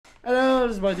Hello,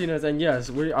 this is Martinez, and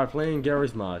yes, we are playing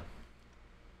Gary's mod.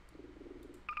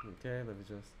 Okay, let me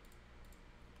just...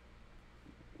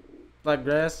 Like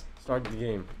grass, start the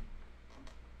game.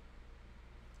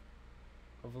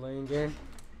 Overlaying game?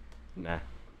 Nah.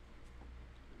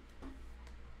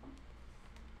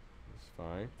 It's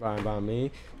fine. Fine by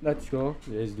me. Let's go.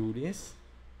 Let's do this.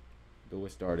 Do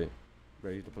it started.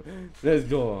 Ready to play. Let's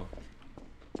go.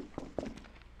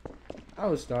 I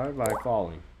will start by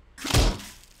falling.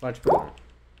 Much better.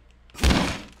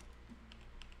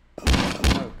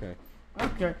 Okay.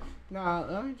 Okay. Now,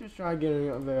 let me just try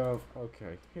getting a bit of...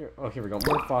 Okay. Here. Oh, here we go.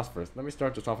 More phosphorus. Let me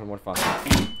start this off with more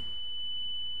phosphorus.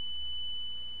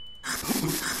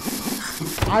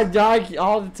 I die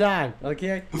all the time.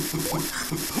 Okay?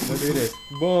 Let's do this.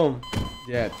 Boom.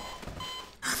 Dead.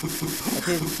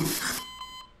 Okay.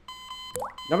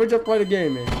 Let me just play the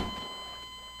game, man.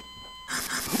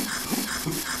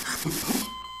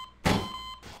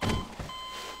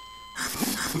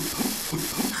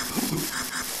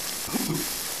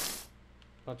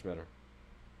 Much better.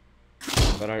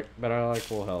 But I like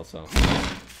full health, so.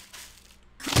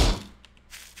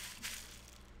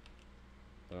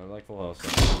 But I like full health, so.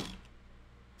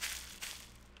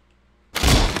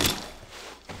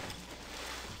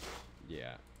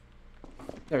 Yeah.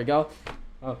 There we go.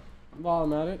 While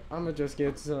I'm at it, I'm gonna just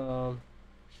get some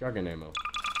shotgun ammo.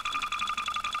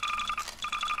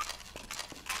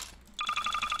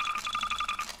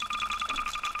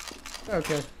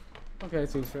 Okay. Okay,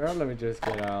 seems fair. Let me just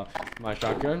get out my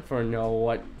shotgun for no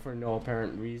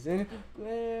apparent reason.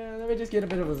 Let me just get a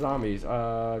bit of a zombies.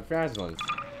 Fast ones.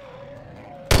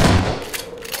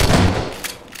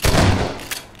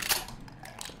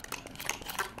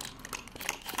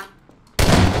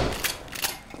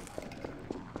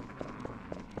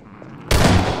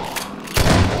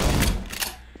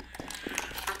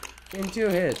 In 2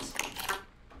 hits.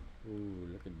 Ooh,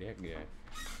 look at that guy.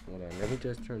 Hold on, let me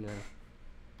just turn that.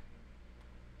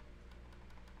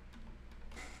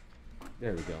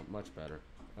 There we go, much better.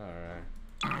 Alright.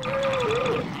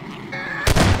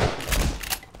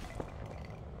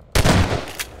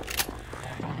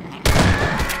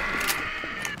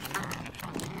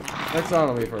 Let's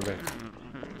on me for a bit.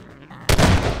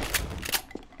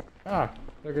 Ah,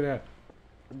 look at that.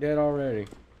 Dead already.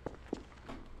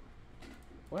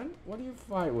 What do you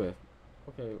fight with?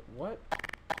 Okay, what?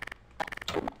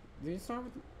 Do you start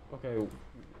with... Okay,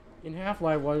 in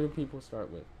Half-Life, what do people start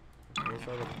with? Do they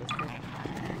start with this one?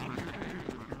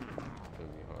 It's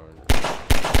gonna be hard.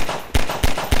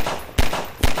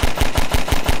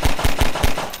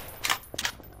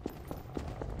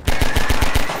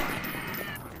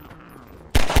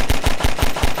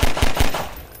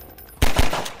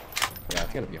 Yeah,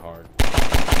 it's gonna be hard.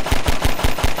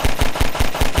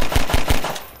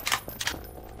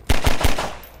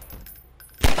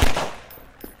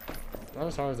 Not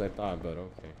as hard as I thought, but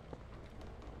okay.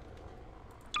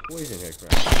 Poison head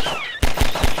crap.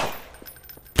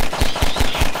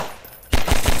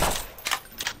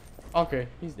 Okay,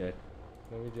 he's dead.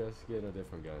 Let me just get a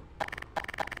different gun.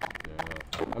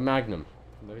 Yeah, a magnum.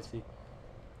 Let me see.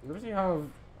 Let me see how.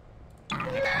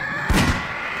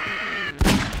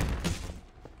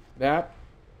 That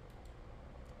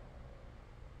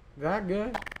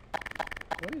good?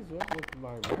 What is up with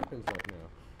my weapons right now?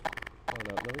 Hold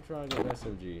up, let me try the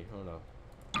SMG. Hold up.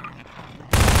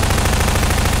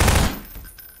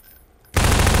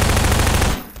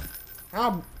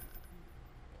 Help!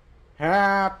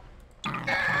 Help! Let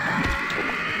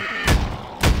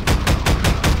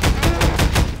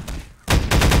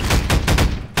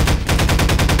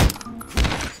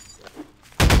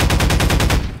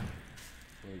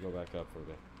me go back up for a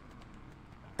bit.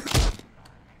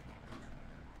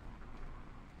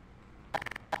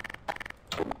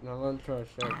 Now let me try to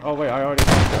show. Oh wait, I already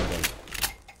got that.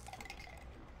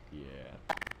 Yeah.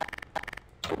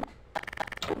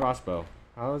 Crossbow.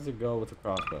 How does it go with the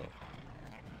crossbow?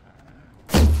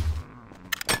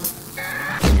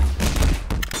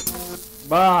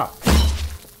 Bah! How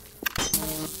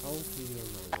easy are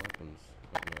my weapons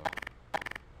right now?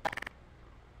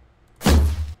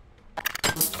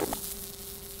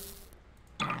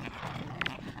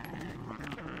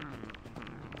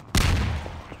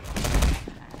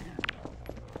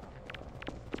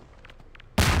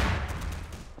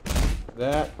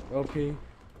 That OP.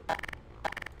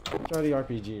 Try the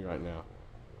RPG right now.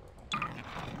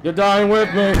 You're dying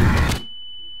with me.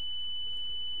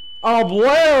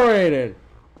 Obliterated.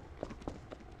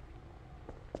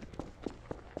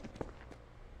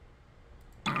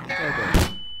 Okay.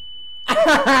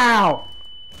 Ow!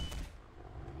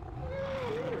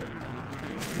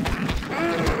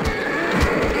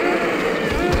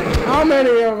 How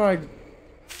many am I?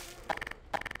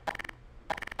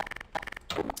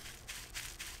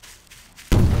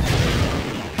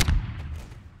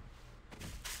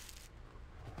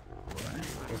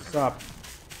 What's up?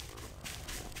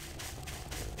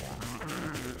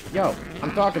 Yo,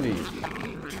 I'm talking to you.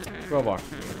 Crowbar.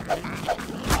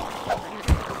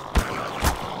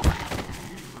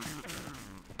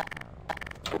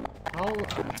 How?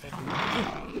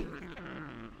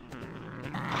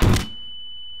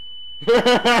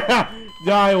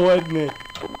 Die with me.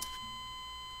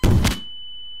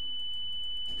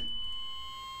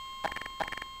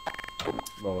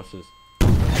 Bro, what's this?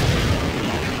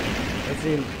 I've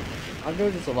seen. I'm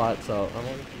doing this a lot, so I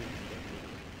want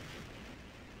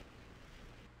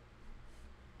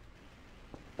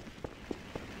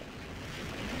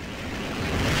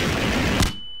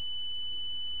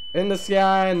to. In the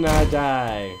sky and I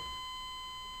die.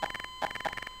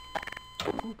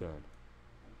 Oh god.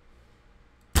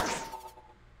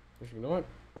 Actually, you know what?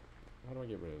 How do I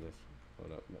get rid of this?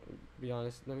 Hold up. Be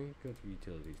honest, let me go to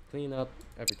utilities. Clean up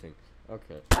everything.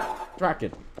 Okay. Track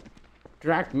it.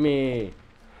 Track me.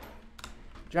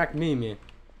 Track me, man.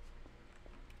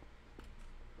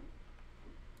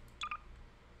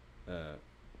 Where'd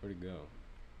it go?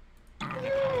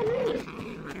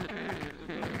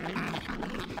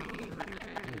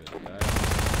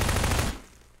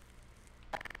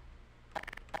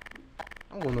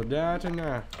 I wanna die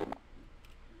tonight.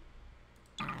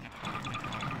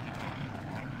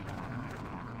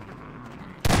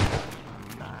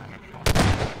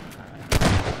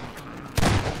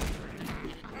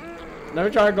 Let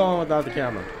me try going without the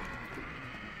camera.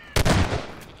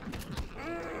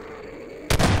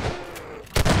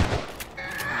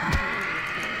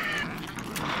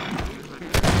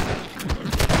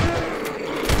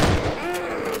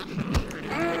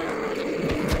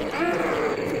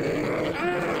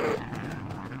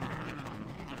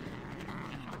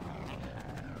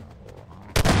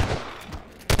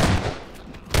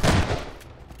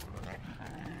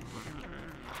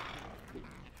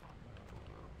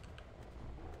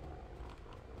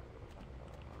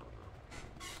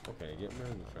 Okay, get rid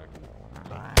of the tracking.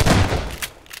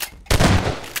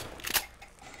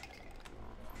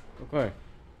 Okay.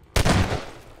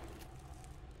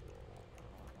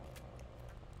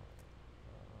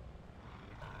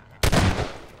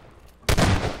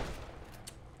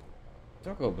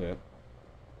 Took a bit.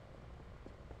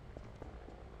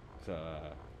 So,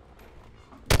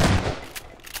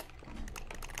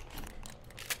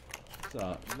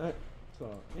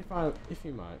 if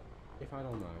you might, if I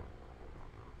don't mind,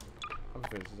 I'm gonna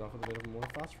finish this off with a bit of more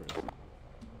phosphorus. I'm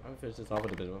gonna finish this off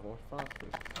with a bit of more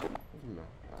phosphorus.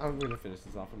 I'm gonna finish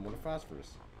this off with more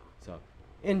phosphorus. So,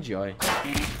 enjoy.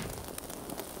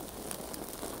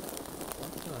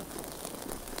 What's up?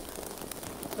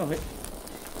 Oh, wait.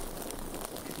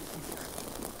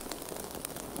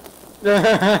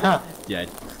 Dead.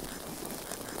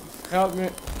 Help me.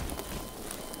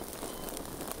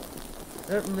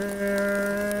 Help me.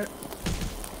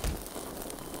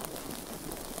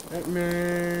 Help me.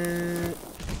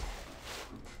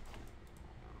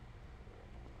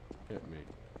 Help me.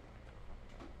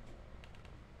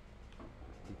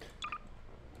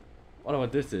 I don't know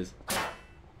what this is.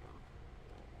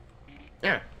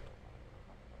 Yeah.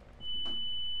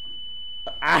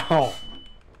 Ow.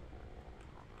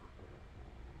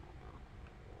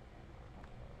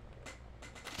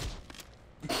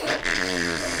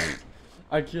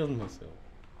 I killed myself.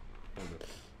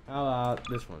 How about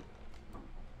this one?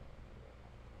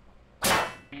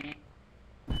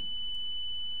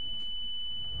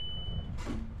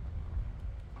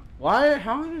 Why?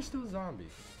 How are there still zombies?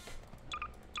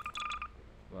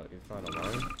 What, if I don't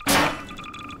mind?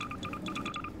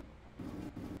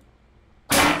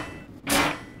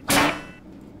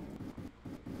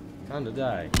 Time to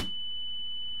die.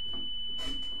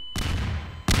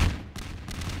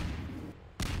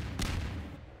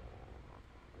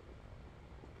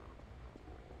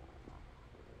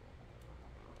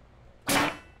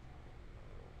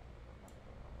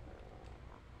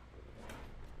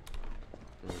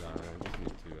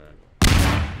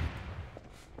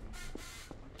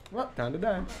 Well, time to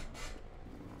die.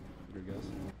 Here goes.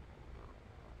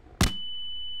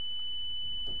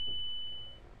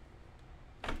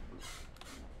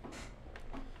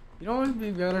 You know what would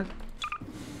be better?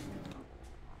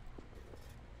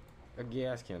 A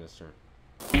gas canister.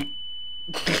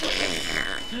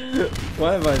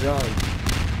 What have I done?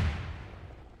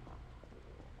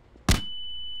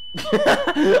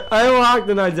 I walked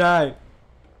and I died.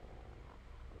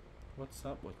 What's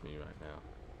up with me right now?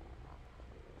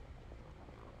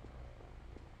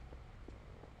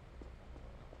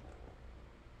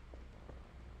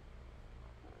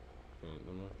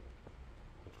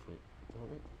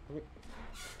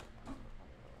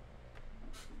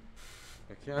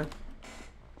 Okay.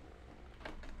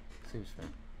 Seems fair.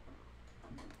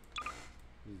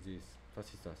 What is this? What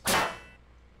is that?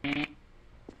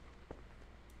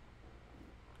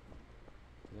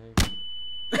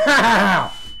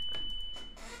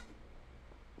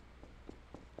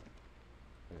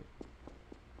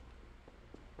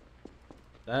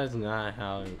 That is not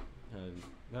how.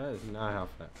 That is not how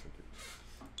fast it is.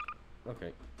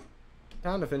 Okay.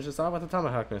 Time to finish this off at the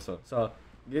tomahawk missile. So,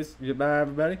 goodbye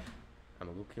everybody. I'm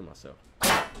gonna go kill myself.